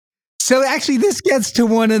So actually, this gets to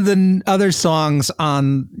one of the other songs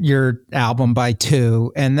on your album by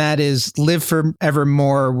Two, and that is Live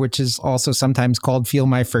Forevermore, which is also sometimes called Feel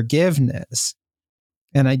My Forgiveness.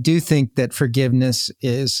 And I do think that forgiveness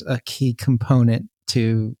is a key component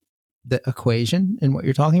to the equation in what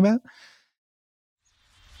you're talking about.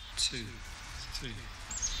 Two, three.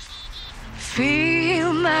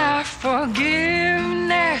 Feel my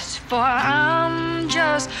forgiveness, for I'm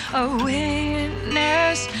just a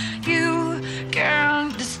witness. You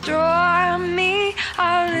can't destroy me,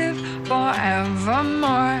 I'll live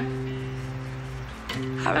forevermore.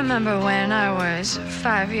 I remember when I was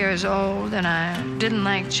 5 years old and I didn't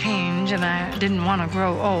like change and I didn't want to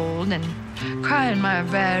grow old, and cry in my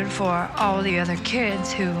bed for all the other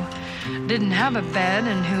kids who didn't have a bed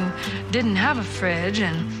and who didn't have a fridge,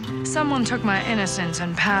 and someone took my innocence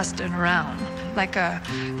and passed it around like a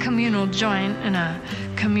communal joint in a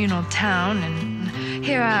communal town. And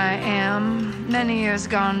here I am, many years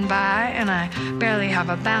gone by, and I barely have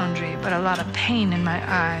a boundary, but a lot of pain in my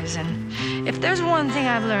eyes. And if there's one thing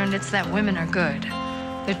I've learned, it's that women are good.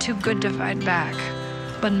 They're too good to fight back,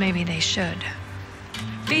 but maybe they should.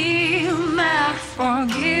 Feel my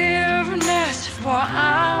forgiveness, for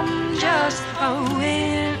I'm just a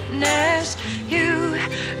witness. You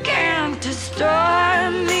can't destroy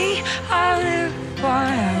me, I'll live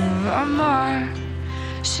forevermore.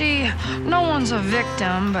 See, no one's a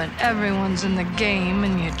victim, but everyone's in the game,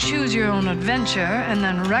 and you choose your own adventure and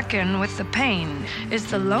then reckon with the pain.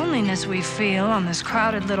 It's the loneliness we feel on this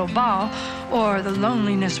crowded little ball, or the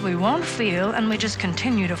loneliness we won't feel and we just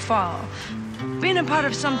continue to fall. Being a part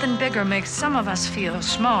of something bigger makes some of us feel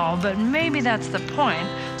small, but maybe that's the point,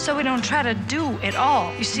 so we don't try to do it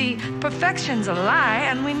all. You see, perfection's a lie,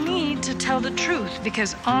 and we need to tell the truth,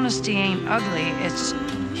 because honesty ain't ugly, it's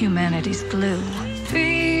humanity's glue.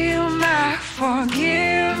 Feel my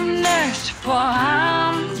forgiveness, for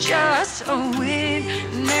I'm just a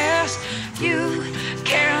witness. You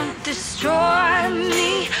can't destroy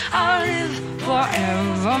me, I'll live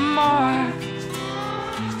forevermore.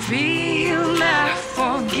 Feel my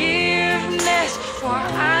forgiveness, for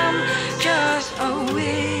I'm just a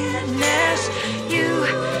witness. You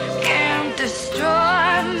can't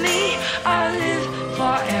destroy me, I'll live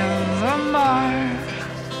forevermore.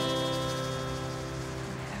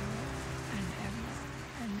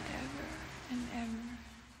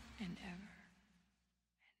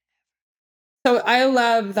 So I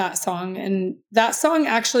love that song. And that song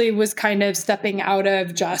actually was kind of stepping out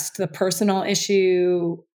of just the personal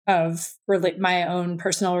issue of my own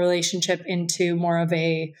personal relationship into more of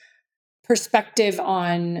a perspective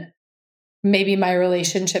on maybe my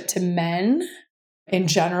relationship to men in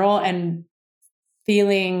general, and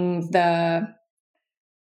feeling the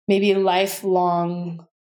maybe lifelong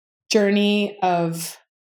journey of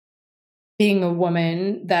being a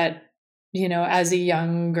woman that, you know, as a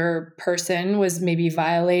younger person was maybe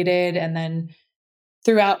violated. And then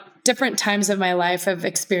throughout different times of my life, I've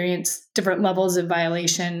experienced different levels of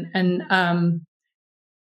violation, and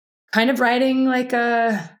kind of writing like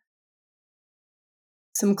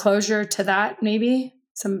some closure to that, maybe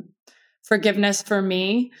some forgiveness for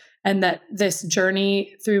me. And that this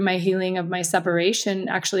journey through my healing of my separation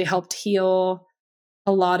actually helped heal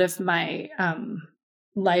a lot of my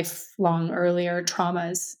lifelong earlier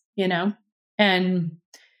traumas, you know? And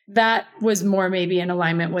that was more maybe in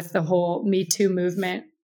alignment with the whole Me Too movement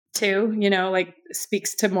too, you know, like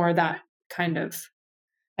speaks to more that kind of,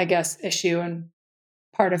 I guess, issue and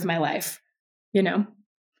part of my life, you know?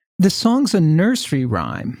 The song's a nursery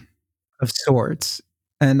rhyme of sorts.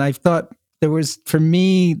 And I thought there was, for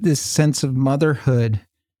me, this sense of motherhood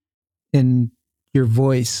in your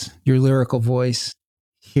voice, your lyrical voice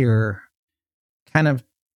here, kind of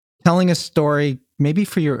telling a story maybe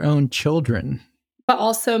for your own children. But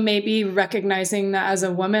also maybe recognizing that as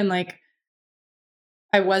a woman, like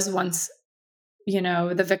I was once, you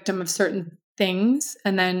know, the victim of certain things,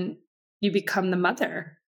 and then you become the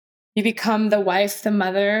mother. You become the wife, the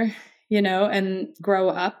mother, you know, and grow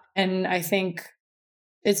up. And I think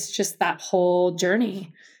it's just that whole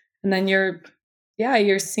journey. And then you're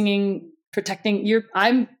singing, protecting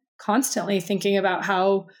I'm constantly thinking about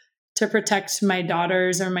how to protect my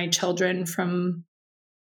daughters or my children from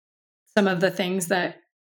some of the things that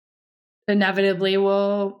inevitably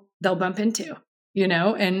they'll bump into, you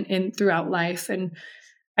know, and throughout life. And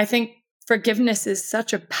I think forgiveness is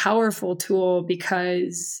such a powerful tool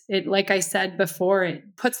because it, like I said before,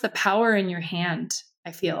 it puts the power in your hand,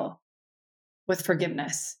 I feel, with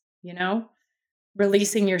forgiveness, you know,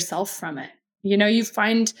 releasing yourself from it. You know, you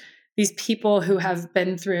find these people who have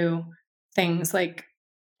been through things, like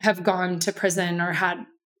have gone to prison or had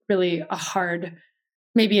really a hard,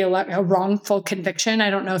 maybe a wrongful conviction. I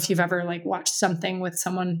don't know if you've ever like watched something with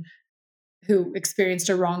someone who experienced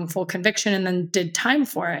a wrongful conviction and then did time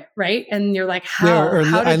for it, right? And you're like, how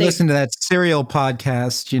did I they listened to that Serial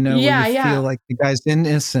podcast, where you feel like the guy's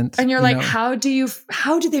innocent. And you're like, how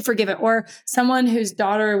did they forgive it? Or someone whose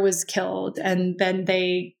daughter was killed and then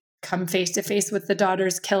they come face to face with the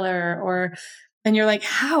daughter's killer, and you're like,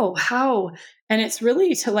 how? And it's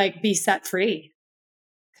really to like be set free,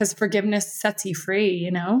 because forgiveness sets you free,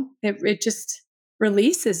 it just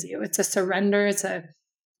releases you. It's a surrender.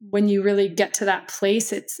 When you really get to that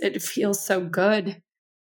place, it feels so good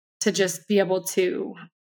to just be able to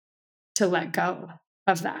let go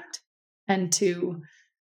of that. And to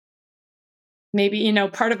maybe,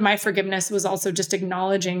 part of my forgiveness was also just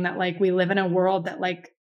acknowledging that like we live in a world that like,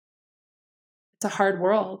 it's a hard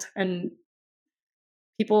world, and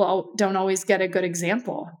people don't always get a good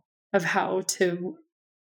example of how to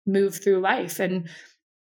move through life. And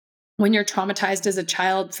when you're traumatized as a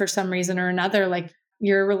child for some reason or another, like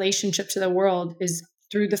your relationship to the world is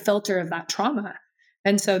through the filter of that trauma.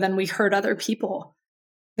 And so then we hurt other people.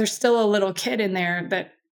 There's still a little kid in there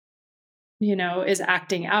that, is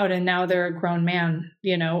acting out, and now they're a grown man,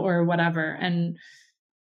 or whatever. And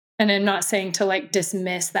I'm not saying to like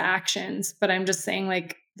dismiss the actions, but I'm just saying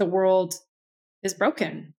like the world is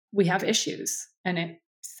broken. We have issues, and it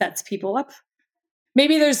sets people up.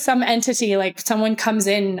 Maybe there's some entity, like someone comes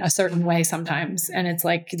in a certain way sometimes, and it's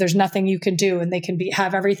like there's nothing you can do, and they can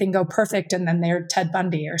have everything go perfect, and then they're Ted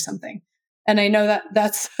Bundy or something. And I know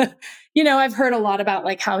that's I've heard a lot about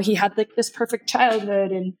like how he had like this perfect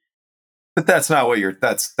childhood, but that's not what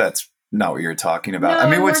that's not what you're talking about. No, I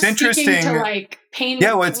mean, what's interesting to like pain.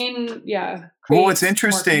 Well, what's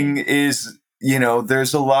interesting is,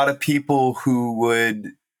 there's a lot of people who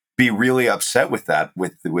would be really upset with that,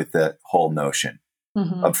 with that whole notion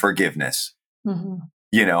of forgiveness. Mm-hmm.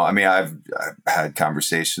 I mean, I've had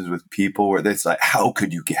conversations with people where it's like,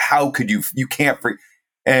 you can't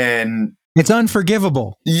and it's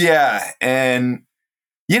unforgivable. Yeah. And,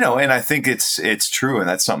 and I think it's true. And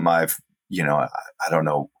that's something I've, I don't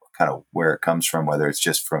know kind of where it comes from, whether it's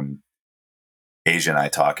just from Asia and I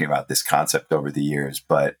talking about this concept over the years.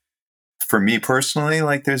 But for me personally,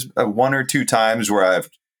 like there's one or two times where I've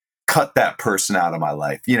cut that person out of my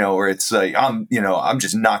life, where it's like, I'm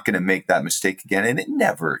just not going to make that mistake again. And it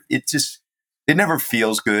never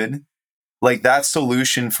feels good. Like that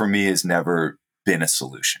solution for me has never been a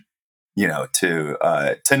solution, to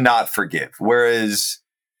not forgive. Whereas,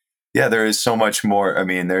 there is so much more. I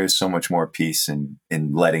mean, there is so much more peace in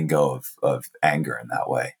letting go of anger in that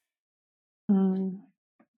way.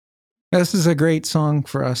 This is a great song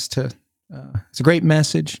for us it's a great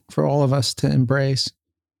message for all of us to embrace,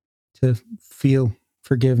 to feel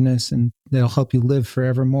forgiveness, and that'll help you live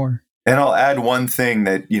forevermore. And I'll add one thing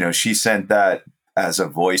that, she sent that as a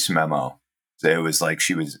voice memo. So it was like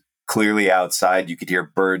she was clearly outside. You could hear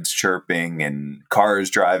birds chirping and cars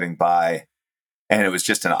driving by. And it was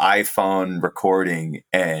just an iPhone recording.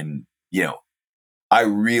 And, I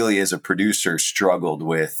really, as a producer, struggled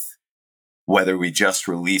with whether we just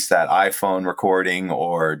release that iPhone recording,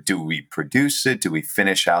 or do we produce it? Do we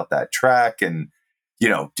finish out that track? And,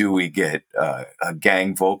 do we get a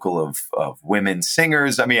gang vocal of women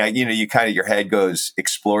singers? I mean, you kind of, your head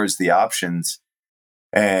explores the options.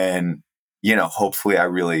 And, hopefully I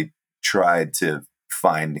really tried to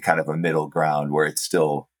find kind of a middle ground where it's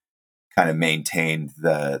still kind of maintained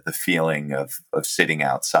the feeling of sitting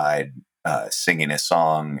outside, singing a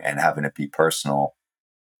song and having it be personal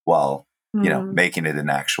while, making it an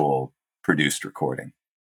actual produced recording.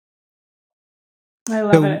 I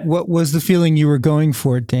love it. What was the feeling you were going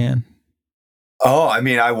for, Dan? Oh, I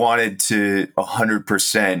mean, I wanted to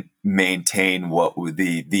 100% maintain what would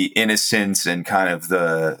the innocence and kind of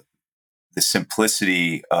the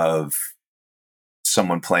simplicity of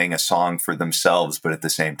someone playing a song for themselves, but at the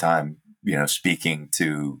same time, speaking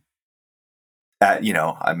to that,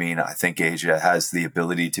 I mean, I think Asia has the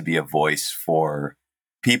ability to be a voice for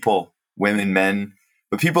people, women, men,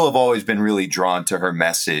 but people have always been really drawn to her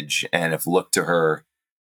message and have looked to her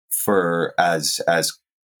for as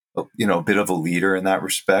a bit of a leader in that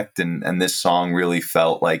respect. And this song really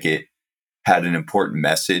felt like it had an important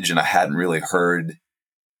message, and I hadn't really heard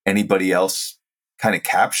anybody else kind of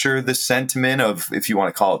capture the sentiment of, if you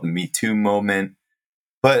want to call it the Me Too moment,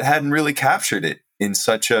 but hadn't really captured it in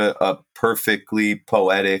such a perfectly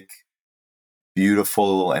poetic,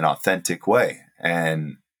 beautiful, and authentic way.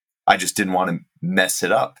 And I just didn't want to mess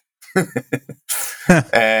it up.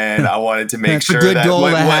 And I wanted to make sure a good that goal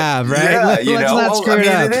to have, right? Yeah, Let's not screw it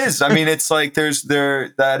up. It is. I mean, it's like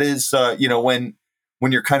that is,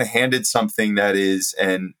 when you're kind of handed something that is,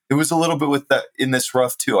 and it was a little bit with that in this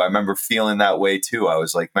rough too. I remember feeling that way too. I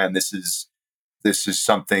was like, man, this is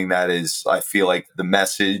something that is, I feel like the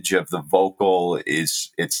message of the vocal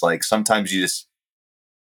is, it's like sometimes you just,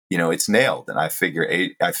 it's nailed. And I figure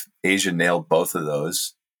Asia nailed both of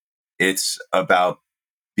those. It's about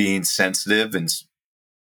being sensitive and,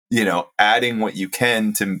 adding what you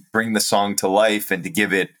can to bring the song to life and to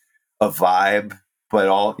give it a vibe, but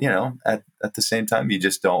all, at the same time, you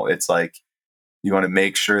just don't, it's like, you want to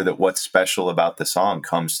make sure that what's special about the song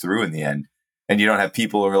comes through in the end. And you don't have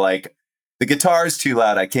people who are like, the guitar is too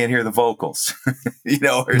loud, I can't hear the vocals,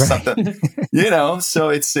 or something, so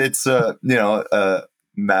it's a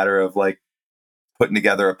matter of like putting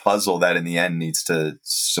together a puzzle that in the end needs to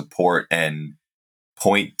support and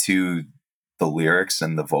point to the lyrics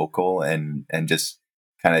and the vocal and just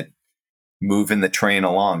kind of moving the train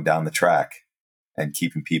along down the track and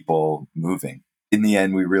keeping people moving. In the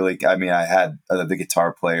end, I had the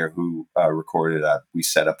guitar player who recorded we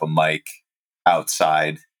set up a mic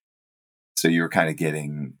outside. So you were kind of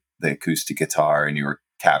getting the acoustic guitar and you were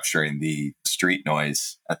capturing the street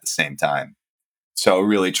noise at the same time. So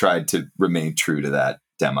really tried to remain true to that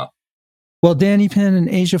demo. Well, Danny Penn and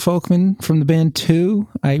Asia Folkman from the band 2,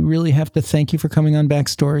 I really have to thank you for coming on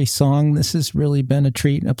Backstory Song. This has really been a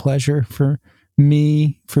treat and a pleasure for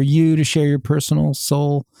me, for you to share your personal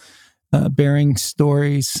soul bearing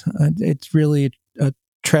stories. It's really a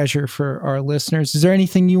treasure for our listeners. Is there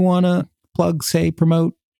anything you want to plug, say,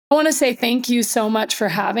 promote? I want to say thank you so much for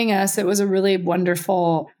having us. It was a really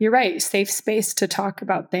wonderful, you're right, safe space to talk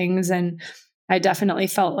about things. And I definitely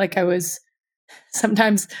felt like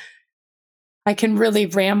sometimes I can really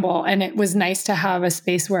ramble, and it was nice to have a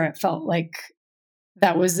space where it felt like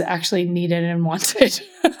that was actually needed and wanted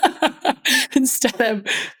instead of,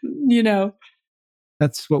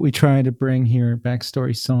 That's what we try to bring here at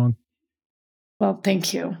Backstory Song. Well,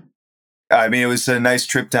 thank you. I mean, it was a nice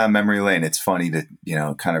trip down memory lane. It's funny to,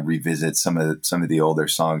 kind of revisit some of the older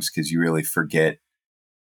songs because you really forget,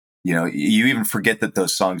 you even forget that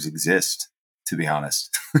those songs exist, to be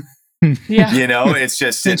honest. Yeah.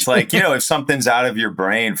 It's like, if something's out of your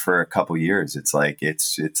brain for a couple years, it's like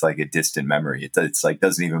a distant memory. It's like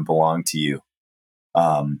doesn't even belong to you.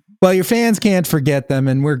 Well, your fans can't forget them,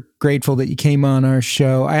 and we're grateful that you came on our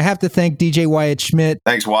show. I have to thank DJ Wyatt Schmidt.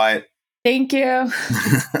 Thanks, Wyatt. Thank you.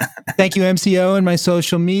 Thank you, MCO and my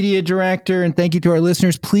social media director. And thank you to our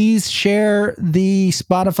listeners. Please share the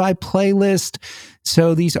Spotify playlist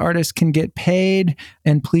so these artists can get paid.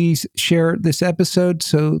 And please share this episode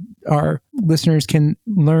so our listeners can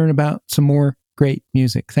learn about some more great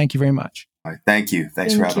music. Thank you very much. All right, thank you.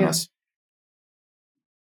 Thanks for having us.